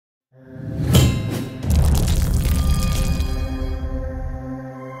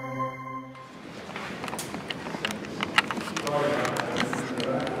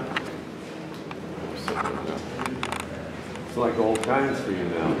like old times for you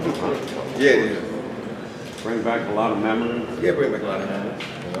now. Huh? Yeah, it is. Bring back a lot of memories. Yeah, bring back a lot of memories,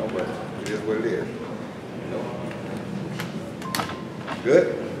 you know, but it is what it is, you know.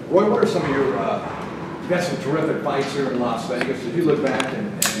 Good? Roy, what are some of your, you've got some terrific fights here in Las Vegas. If you look back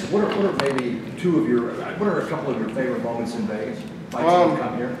and what are maybe what are a couple of your favorite moments in Vegas? Fights that have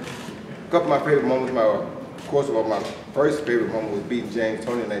come here? A couple of my favorite moments, of course, my first favorite moment was beating James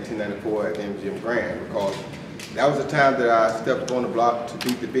Toney in 1994 at the MGM Grand, because that was the time that I stepped on the block to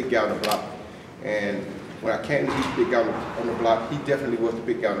beat the big guy on the block. And when I came to beat the big guy on the block, he definitely was the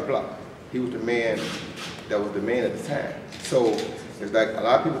big guy on the block. He was the man that was the man at the time. So it's like a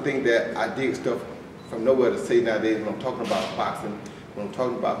lot of people think that I dig stuff from nowhere to say nowadays when I'm talking about boxing, when I'm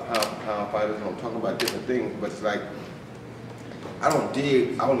talking about pound-for-pound fighters, when I'm talking about different things, but it's like, I don't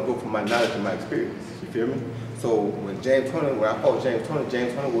dig, I want to go from my knowledge and my experience, you feel me? So when I fought James Toney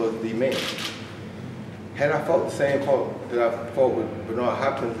was the man. Had I fought the same fight that I fought with Bernard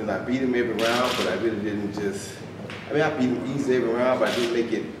Hopkins, and I beat him every round, but I really didn't I beat him easy every round, but I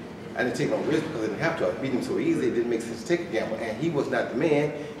didn't take no risk because I didn't have to. I beat him so easy, it didn't make sense to take a gamble. And he was not the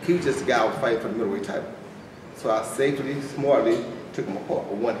man, he was just the guy who was fighting for the middleweight title. So I safely, smartly took him apart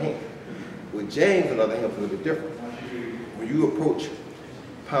with one hand. With James, on the other hand, it was a little bit different. When you approach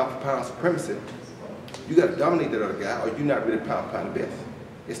pound-for-pound supremacy, you got to dominate that other guy, or you're not really pound-for-pound the best.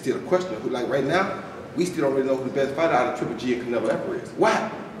 It's still a question of who, like right now, we still don't really know who the best fighter out of Triple G and Canelo ever is. Why?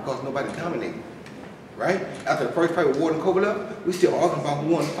 Because nobody dominated, right? After the first fight with Ward and Kovalev, we still arguing about who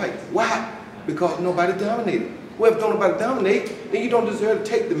won the fight. Why? Because nobody dominated. Well, if don't nobody dominate, then you don't deserve to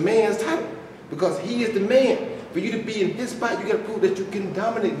take the man's title, because he is the man. For you to be in his spot, you got to prove that you can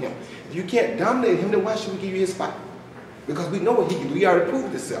dominate him. If you can't dominate him, then why should we give you his spot? Because we know what he can do. He already proved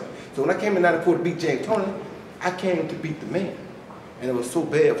himself. So when I came in 94 to beat James Toney, I came to beat the man. And it was so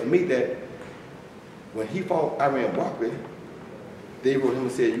bad for me that when he fought Iran Barkley, they wrote him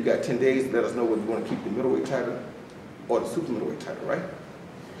and said, you got 10 days to let us know whether you want to keep the middleweight title or the super middleweight title, right?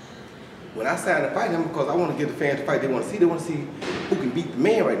 When I signed to fight him, because I want to give the fans to fight they want to see who can beat the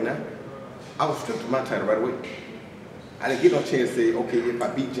man right now, I was stripped of my title right away. I didn't get no chance to say, okay, if I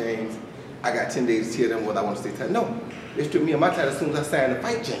beat James, I got 10 days to tell them whether I want to stay title. No, they stripped me of my title as soon as I signed to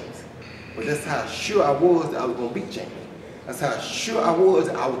fight James. But that's how sure I was that I was going to beat James. That's how sure I was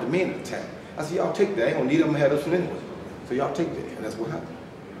that I was the man at the time. I said, y'all take that. I ain't going to need them to have this one anyway. So y'all take that, and that's what happened.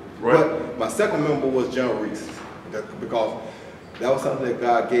 Right. But my second member was John Reese, because that was something that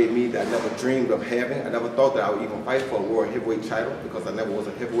God gave me that I never dreamed of having. I never thought that I would even fight for a world heavyweight title, because I never was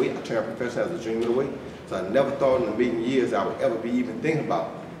a heavyweight. I turned professional as a junior middleweight. So I never thought in a million years I would ever be even thinking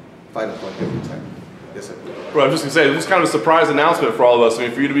about fighting for a heavyweight title. Yes, sir. Right, I was just going to say, it was kind of a surprise announcement for all of us. I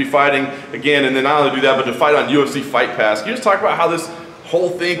mean, for you to be fighting again, and then not only do that, but to fight on UFC Fight Pass. Can you just talk about how this whole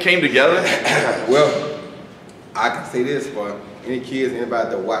thing came together? Well, I can say this for any kids, anybody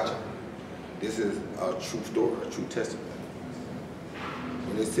that's watching. This is a true story, a true testimony.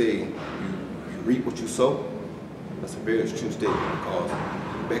 When they say you reap what you sow, that's a very true statement, because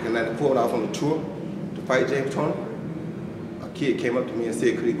back in '94 when I was on the tour to fight James Toney, a kid came up to me and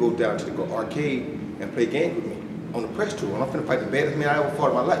said, could he go down to the arcade and play games with me on the press tour? And I'm finna fight the baddest man I ever fought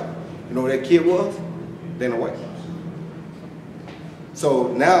in my life. You know who that kid was? Dana White. So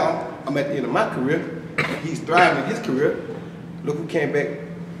now I'm at the end of my career, he's thriving in his career. Look who came back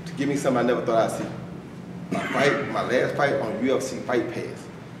to give me something I never thought I'd see. My last fight on UFC Fight Pass.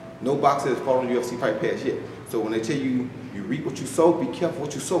 No boxer has fought on UFC Fight Pass yet. So when they tell you, you reap what you sow, be careful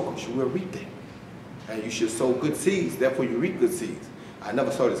what you sow, because you will reap that. And you should sow good seeds, therefore you reap good seeds. I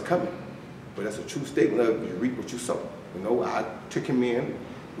never saw this coming, but that's a true statement of you reap what you sow. You know, I took him in,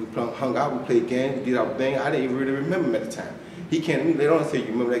 we hung out, we played games, we did our thing. I didn't even really remember him at the time. He came to me later on and said,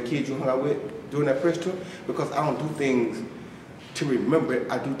 you remember that kid you hung out with during that press tour? Because I don't do things to remember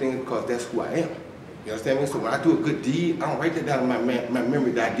it, I do things because that's who I am. You understand me? So when I do a good deed, I don't write that down in my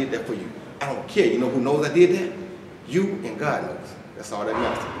memory that I did that for you. I don't care. You know who knows I did that? You and God knows. That's all that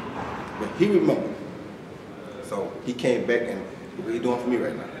matters. But he remembered. So he came back, and what he's doing for me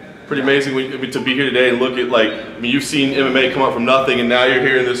right now. Pretty amazing to be here today and look at, like, I mean, you've seen MMA come up from nothing, and now you're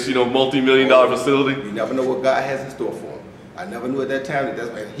here in this, you know, multi-million-dollar facility. You never know what God has in store for him. I never knew at that time that that's,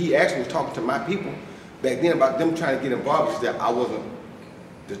 and he actually was talking to my people back then about them trying to get involved, that I wasn't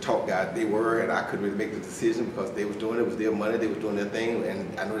the talk guy. They were, and I couldn't really make the decision because they was doing it. It was their money. They was doing their thing,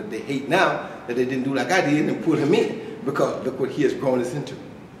 and I know that they hate now that they didn't do like I did and put him in, because look what he has grown us into.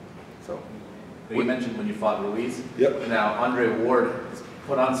 So. You mentioned when you fought Ruiz. Yep. Now Andre Ward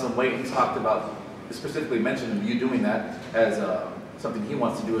put on some weight and talked about, specifically mentioned you doing that as something he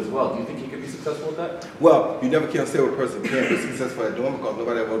wants to do as well. Do you think he could be successful with that? Well, you never can say what a person can be successful at doing, because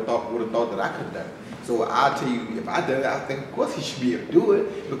nobody ever would have thought that I could have done it. So I'll tell you, if I done it, I think of course he should be able to do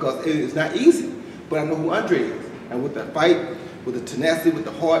it because it's not easy. But I know who Andre is, and with the fight, with the tenacity, with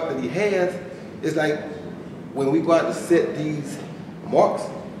the heart that he has, it's like when we go out to set these marks,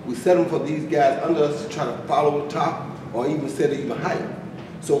 we set them for these guys under us to try to follow the top or even set it even higher.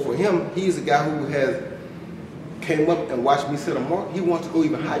 So for him, he's a guy who has came up and watched me set a mark. He wants to go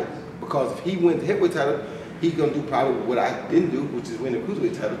even higher because if he wins the heavyweight title, he's gonna do probably what I didn't do, which is win the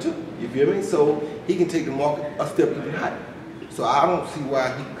cruiserweight title too. You feel me? So he can take the mark a step even higher. So I don't see why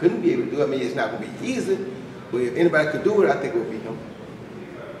he couldn't be able to do it. I mean, it's not gonna be easy, but if anybody could do it, I think it would be him.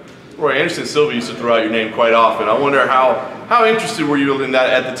 Roy, Anderson Silva used to throw out your name quite often. I wonder how interested were you in that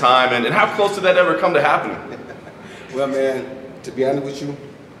at the time, and how close did that ever come to happening? Well, man, to be honest with you,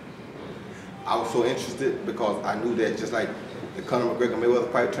 I was so interested because I knew that just like the Conor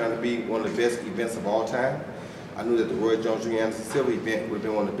McGregor-Mayweather fight trying to be one of the best events of all time, I knew that the Roy Jones Jr. Anderson Silva event would have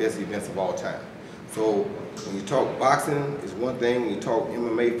been one of the best events of all time. So when you talk boxing, it's one thing. When you talk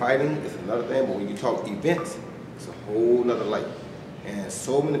MMA fighting, it's another thing. But when you talk events, it's a whole nother light. And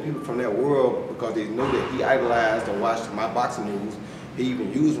so many people from that world, because they know that he idolized and watched my boxing moves, he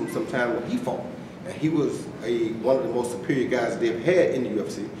even used them sometimes when he fought. And he was one of the most superior guys they've had in the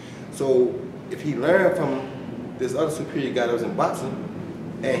UFC. So if he learned from this other superior guy that was in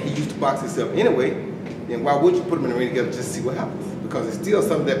boxing, and he used to box himself anyway, then why would you put them in the ring together just to see what happens? Because it's still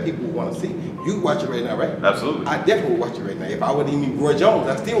something that people want to see. You watch it right now, right? Absolutely. I definitely would watch it right now. If I would even Roy Jones,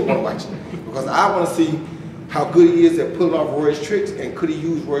 I still want to watch it. Because I want to see how good he is at pulling off Roy's tricks, and could he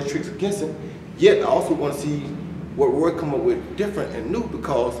use Roy's tricks against him. Yet I also want to see what Roy come up with different and new,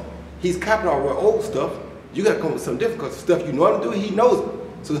 because he's copying all Roy's old stuff. You got to come up with something different, because the stuff you know how to do, he knows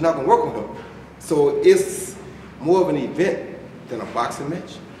it. So it's not going to work on him. So it's more of an event than a boxing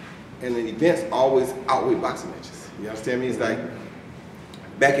match. And the events always outweigh boxing matches. You understand me? It's like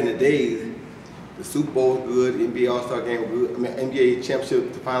back in the days, the Super Bowl is good, the NBA All-Star game is good, I mean, NBA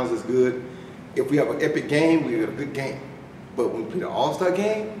Championship, the finals is good. If we have an epic game, we have a good game. But when we play the All-Star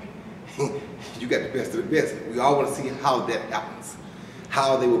game, you got the best of the best. We all want to see how that happens.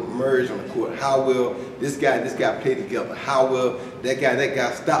 How they will merge on the court. How will this guy and this guy play together? How will that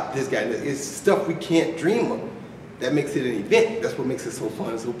guy stop this guy? It's stuff we can't dream of. That makes it an event. That's what makes it so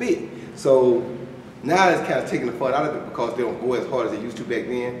fun and so big. So now it's kind of taking the fun out of it because they don't go as hard as they used to back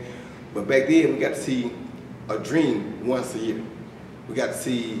then. But back then we got to see a dream once a year. We got to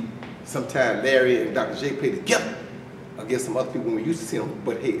see sometime Larry and Dr. J play together against some other people when we used to see them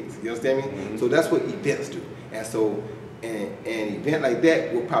butt heads. You understand me? Mm-hmm. So that's what events do. And so an event like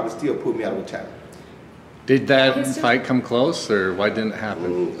that will probably still put me out of the title. Did that fight come close, or why didn't it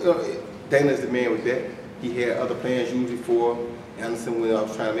happen? Dana's the man with that. He had other plans usually for Anderson when I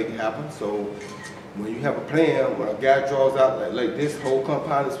was trying to make it happen. So when you have a plan, when a guy draws out like this whole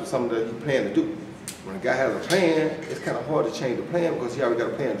compound, this was something that he planned to do. When a guy has a plan, it's kind of hard to change the plan because he already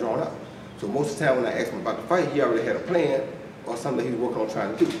got a plan drawn out. So most of the time when I ask him about the fight, he already had a plan or something that he was working on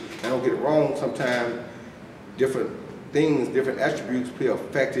trying to do. And I don't get it wrong, sometimes different things, different attributes play a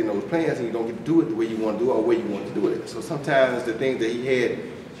factor in those plans, and you don't get to do it the way you want to do it or where you want to do it. So sometimes the things that he had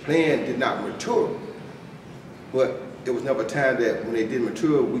planned did not mature. But there was never a time that when they did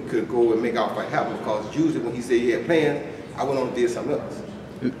mature, we could go and make our fight happen, because usually when he said he had plans, I went on and did something else.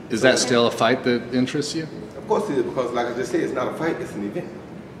 Is that still a fight that interests you? Of course it is, because like I just said, it's not a fight, it's an event.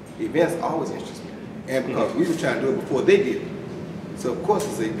 Events always interest me. And because we were trying to do it before they did. So of course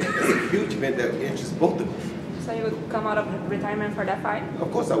it's an event. It's a huge event that interests both of us. So you would come out of retirement for that fight?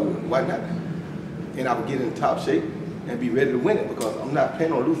 Of course I would. Why not? And I would get in top shape and be ready to win it, because I'm not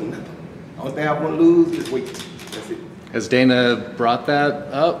planning on losing nothing. The only thing I want to lose is weight. That's it. Has Dana brought that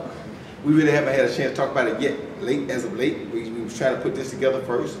up? We really haven't had a chance to talk about it yet. As of late, we was trying to put this together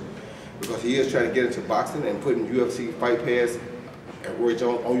first, because he is trying to get into boxing and putting UFC Fight Pass and Roy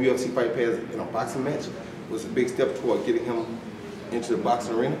Jones on UFC Fight Pass in a boxing match was a big step toward getting him into the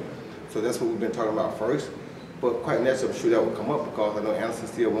boxing arena. So that's what we've been talking about first. But quite naturally, I'm sure that will come up, because I know Anderson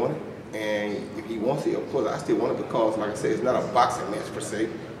still wants it. And if he wants it, of course, I still want it, because, like I said, it's not a boxing match per se.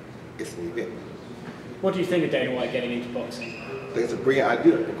 It's an event. What do you think of Dana White getting into boxing? I think it's a brilliant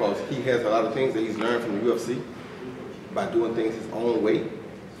idea, because he has a lot of things that he's learned from the UFC by doing things his own way.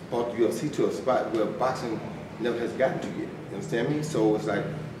 Brought the UFC to a spot where boxing never has gotten to yet. You understand me? So it's like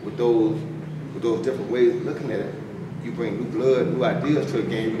with those different ways of looking at it, you bring new blood, new ideas to a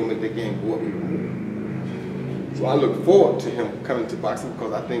game, you're gonna make that game go up even more. So I look forward to him coming to boxing,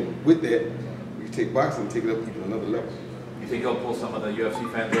 because I think with that, we take boxing and take it up even another level. You think he'll pull some of the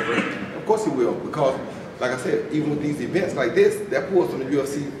UFC fans over? Of course he will, because like I said, even with these events like this, that pulls some of the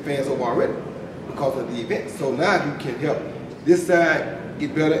UFC fans over already because of the event. So now you can help this side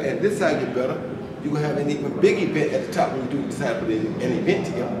get better and this side get better, You're going to have an even big event at the top when you do decide to put an event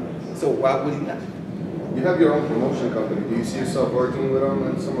together. So why would he not? You have your own promotion company. Do you see yourself working with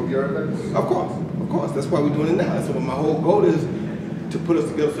them at some of your events? Of course. That's why we're doing it now. That's what my whole goal is, to put us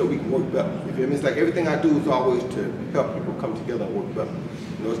together so we can work better. You feel me? It's like everything I do is always to help people come together and work better.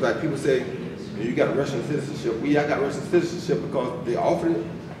 You know, it's like people say, you got Russian citizenship. I got Russian citizenship because they offered it,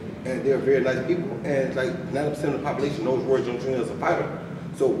 and they're very nice people. And it's like 90% of the population knows Roy Jones Jr. as a fighter.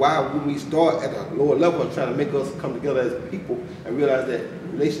 So why would we start at a lower level of trying to make us come together as people and realize that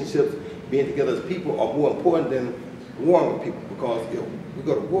relationships, being together as people, are more important than warring with people? Because we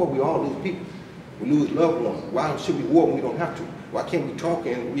go to war, we all lose people. We lose loved ones. Why should we war when we don't have to? Why can't we talk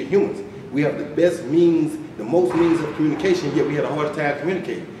and we're humans? We have the best means, the most means of communication, yet we had a hard time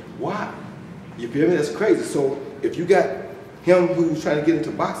communicating. Why? You feel me? That's crazy. So if you got him who's trying to get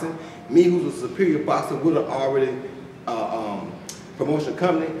into boxing, me who's a superior boxer with an already promotion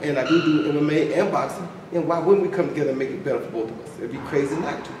company, and I do MMA and boxing, then why wouldn't we come together and make it better for both of us? It'd be crazy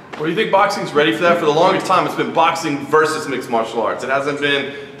not to. Well, do you think boxing's ready for that? For the longest time, it's been boxing versus mixed martial arts. It hasn't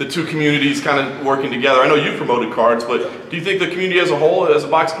been the two communities kind of working together. I know you've promoted cards, but do you think the community as a whole, as a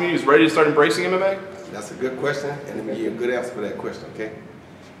boxing community, is ready to start embracing MMA? That's a good question, and let me give you a good answer for that question, okay?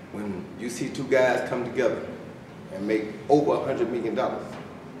 When you see two guys come together and make over $100 million,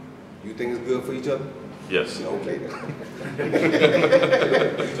 you think it's good for each other? Yes. Okay.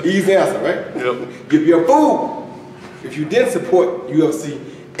 Easy answer, right? Yep. You'd be a fool if you didn't support UFC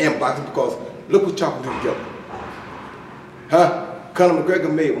and boxing, because look what y'all can do together. Huh? Conor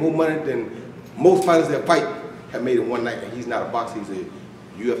McGregor made more money than most fighters that fight have made in one night, and he's not a boxer, he's a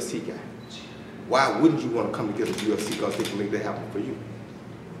UFC guy. Why wouldn't you want to come together with UFC because they can make that happen for you?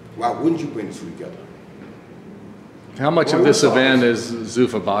 Why wouldn't you bring the two together? How much of this event is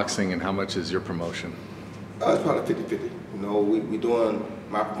Zuffa Boxing and how much is your promotion? It's probably 50-50. You know, we're doing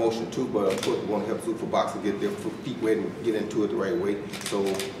my promotion too, but of course we want to help Zuffa Boxing get their feet wet and get into it the right way. So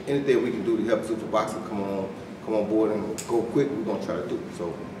anything we can do to help Zuffa Boxing come on board and go quick, we're going to try to do.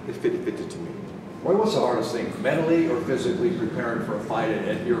 So it's 50-50 to me. Roy, what's the hardest thing, mentally or physically preparing for a fight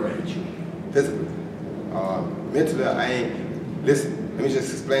at your age? Physically. Mentally, I ain't, listen, let me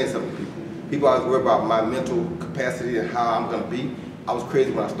just explain something to people. People always worry about my mental capacity and how I'm going to be. I was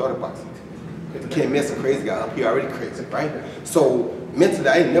crazy when I started boxing. If you can't mess a crazy guy up, he already crazy, right? So mentally,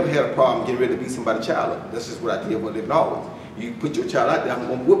 I ain't never had a problem getting ready to beat somebody's child up. That's just what I did for a living always. You put your child out there, I'm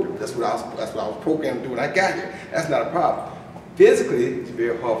gonna whoop him. That's what I was programmed to do when I got here. That's not a problem. Physically, it's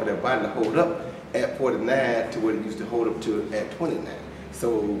very hard for that body to hold up at 49 to what it used to hold up to at 29.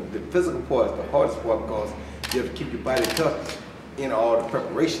 So the physical part is the hardest part because you have to keep your body tough in all the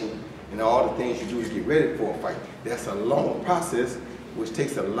preparation and all the things you do to get ready for a fight. That's a long process, which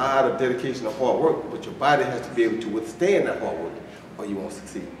takes a lot of dedication and hard work, but your body has to be able to withstand that hard work or you won't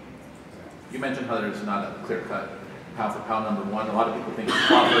succeed. You mentioned how there's not a clear-cut pound-for-pound number one. A lot of people think it's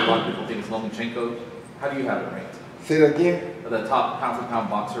Crawford, a lot of people think it's Lomachenko. How do you have it ranked? Say that again? The top pound-for-pound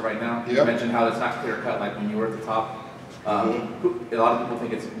boxer right now. Yep. You mentioned how it's not clear-cut like when you were at the top. A lot of people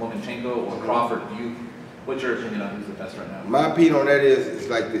think it's Lomachenko or Crawford. What's your opinion on who's the best right now? My opinion on that is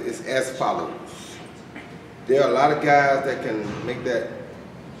like it's as follows. There are a lot of guys that can make that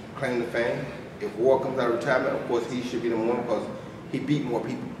claim to fame. If Ward comes out of retirement, of course he should be number one because he beat more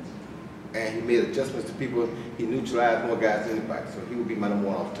people. And he made adjustments to people. He neutralized more guys than anybody. So he would be my number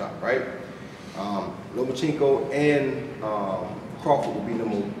one off the top, right? Lomachenko and Crawford would be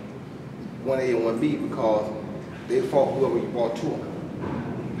number 1A and 1B because they fought whoever you brought to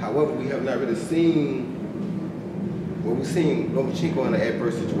them. However, we have not really seen, we've seen Lomachenko in an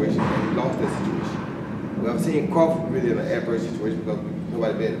adverse situation and he lost that situation. We haven't seen Crawford really in an adverse situation because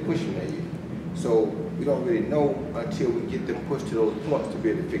nobody been able to push him that year. So we don't really know until we get them pushed to those points to be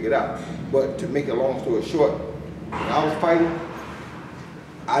able to figure it out. But to make a long story short, when I was fighting,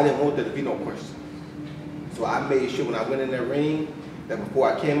 I didn't want there to be no question. So I made sure when I went in that ring that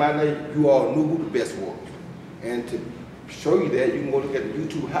before I came out there, you all knew who the best was. And to show you that, you can go look at the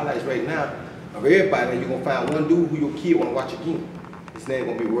YouTube highlights right now of everybody, and you're gonna find one dude who your kid wanna watch again. His name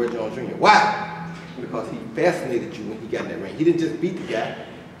gonna be Roy Jones Jr. Why? Because he fascinated you when he got in that ring. He didn't just beat the guy,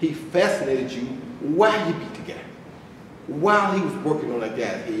 he fascinated you while he beat the guy. While he was working on that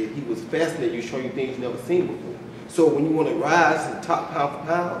guy's head, he was fascinated you, showing you things you never seen before. So when you wanna rise to the top pound for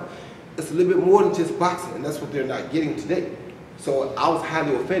pound, it's a little bit more than just boxing, and that's what they're not getting today. So I was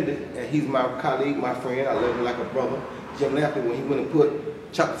highly offended, and he's my colleague, my friend, I love him like a brother. Jim Lampley, when he went and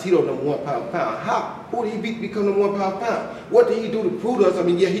put Chocolatito number 1 pound for pound. How? Who did he beat to become number 1 pound for pound? What did he do to prove to us? I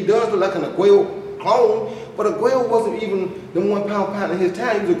mean, yeah, he does look like an Aguayo clone, but Aguayo wasn't even number 1 pound for pound in his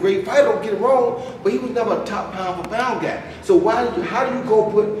time. He was a great fighter, don't get it wrong, but he was never a top pound for pound guy. So how do you go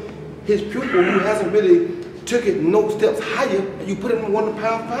put his pupil who hasn't really took it no steps higher, and you put him in 1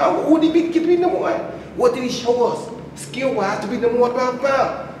 pound for pound, what would he get to be number 1? What did he show us, skill-wise, to be number 1 pound for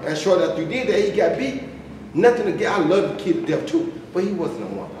pound? And shortly after you did that, he got beat. Nothing to get, I love the kid to death too, but he wasn't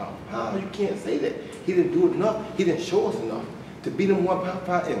number 1 pound for pound. You can't say that. He didn't do enough, he didn't show us enough. To be number 1 pound for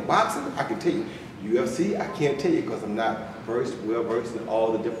pound in boxing, I can tell you. UFC, I can't tell you because I'm not well versed in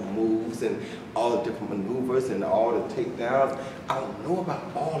all the different moves and all the different maneuvers and all the takedowns. I don't know about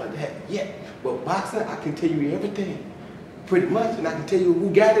all of that yet. But boxing, I can tell you everything, pretty much, and I can tell you who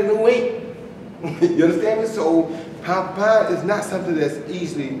got it and who ain't. You understand me? So pound for pound is not something that's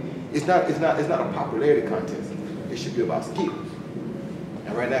easily. It's not a popularity contest. It should be about skills.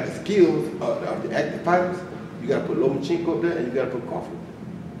 And right now, the skills of the active fighters, you got to put Lomachenko up there, and you got to put Crawford.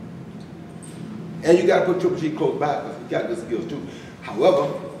 And you got to put Triple G close by because he got good skills too.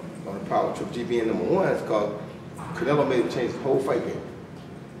 However, the problem with Triple G being number 1 is because Canelo made him change the whole fight game.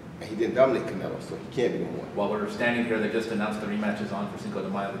 And he didn't dominate Canelo, so he can't be number 1. While we're standing here, they just announced the rematch is on for Cinco de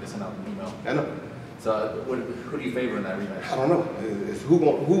Mayo. They just sent out an email. I know. So who do you favor in that rematch? I don't know. It's who's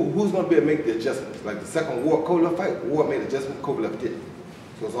going to be able to make the adjustments. Like the second Kovalev fight, Ward made adjustments, Kovalev didn't.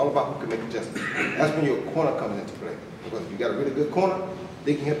 So it's all about who can make adjustments. That's when your corner comes into play. Because if you got a really good corner,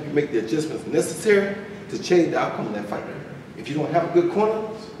 they can help you make the adjustments necessary to change the outcome of that fight. If you don't have a good corner,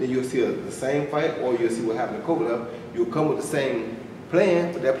 then you'll see the same fight, or you'll see what happened to Kovalev. You'll come with the same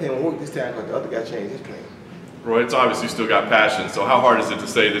plan, but that plan won't work this time because the other guy changed his plan. Roy, it's obviously still got passion, so how hard is it to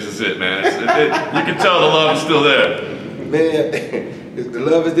say this is it, man? You can tell the love is still there. Man, the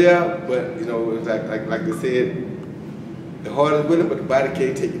love is there, but you know, it's like they said, the heart is with him, but the body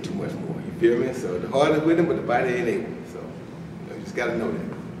can't take it too much more. You feel me? So the heart is with him, but the body ain't able. So you just gotta know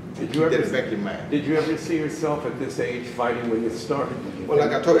that. Did you ever back in your mind? Did you ever see yourself at this age fighting when you started? Well,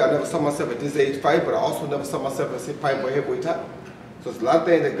 like I told you, I never saw myself at this age fight, but I also never saw myself as fighting for a heavyweight title. So it's a lot of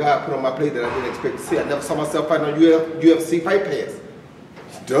things that God put on my plate that I didn't expect to see. I never saw myself fighting on UFC Fight Pass.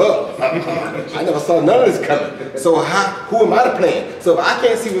 Duh. I never saw none of this coming. So who am I to plan? So if I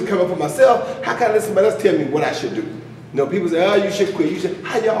can't see what's coming for myself, how can I let somebody else tell me what I should do? You know, people say, oh, you should quit. You should.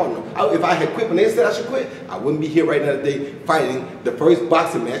 How y'all know? If I had quit when they said I should quit, I wouldn't be here right now today fighting the first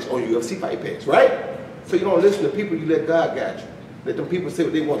boxing match on UFC Fight Pass, right? So you don't listen to people, you let God guide you. Let them people say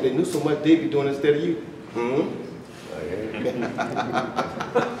what they want. They knew so much, they'd be doing it instead of you.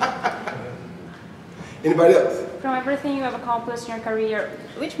 Anybody else? From everything you have accomplished in your career,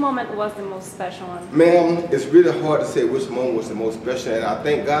 which moment was the most special one? Man, it's really hard to say which moment was the most special, and I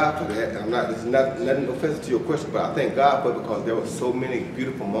thank God for that. And it's nothing offensive to your question, but I thank God for it because there were so many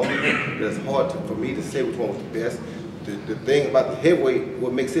beautiful moments that it's hard for me to say which one was the best. The thing about the heavyweight,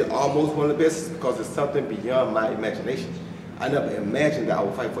 what makes it almost one of the best is because it's something beyond my imagination. I never imagined that I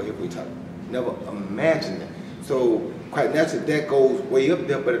would fight for a heavyweight title. Never imagined that. So quite naturally, that goes way up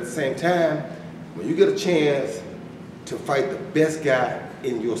there, but at the same time, when you get a chance to fight the best guy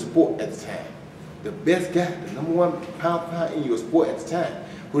in your sport at the time, the best guy, the number 1 pound for pound in your sport at the time,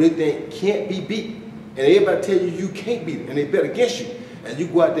 who they think can't be beat, and everybody tell you you can't beat him, and they bet against you, and you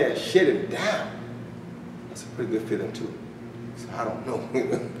go out there and shut him down, that's a pretty good feeling too. So I don't know,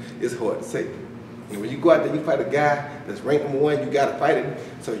 it's hard to say. And when you go out there, you fight a guy that's ranked number 1, you gotta fight him,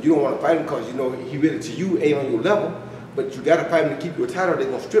 so you don't wanna fight him because you know he really to you ain't on your level, but you gotta fight him to keep your title, they're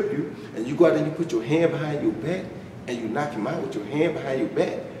gonna strip you, and you go out there and you put your hand behind your back, and you knock him out with your hand behind your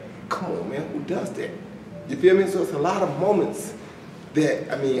back. Come on, man, who does that? You feel me? So it's a lot of moments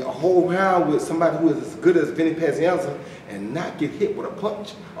that, I mean, a whole round with somebody who is as good as Vinny Pazienza and not get hit with a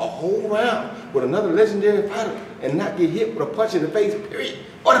punch. A whole round with another legendary fighter and not get hit with a punch in the face, period,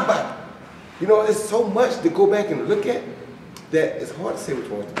 or the body. You know, there's so much to go back and look at that it's hard to say which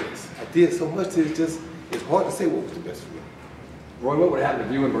one was the best. I did so much that it's hard to say what was the best for me. Roy, what would happen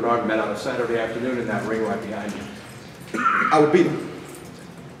if you and Bernard met on a Saturday afternoon in that ring right behind you? I would beat him.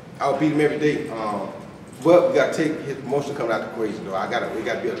 I would beat him every day. But we got to take his promotion coming out the equation, though. It got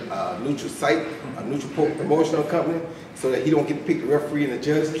to be a neutral site, a neutral promotional company, so that he don't get to pick the referee and the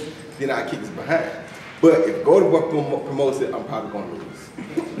judges. Then I kick his behind. But if Golden Boy promotes it, I'm probably going to lose.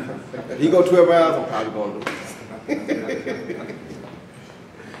 If he go 12 rounds, I'm probably going to lose.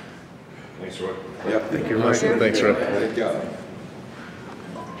 Thanks, Roy. Yep. Thank you, Russell. Thanks, Roy. Thank y'all.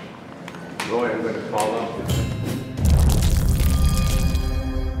 Roy, I'm going to call up.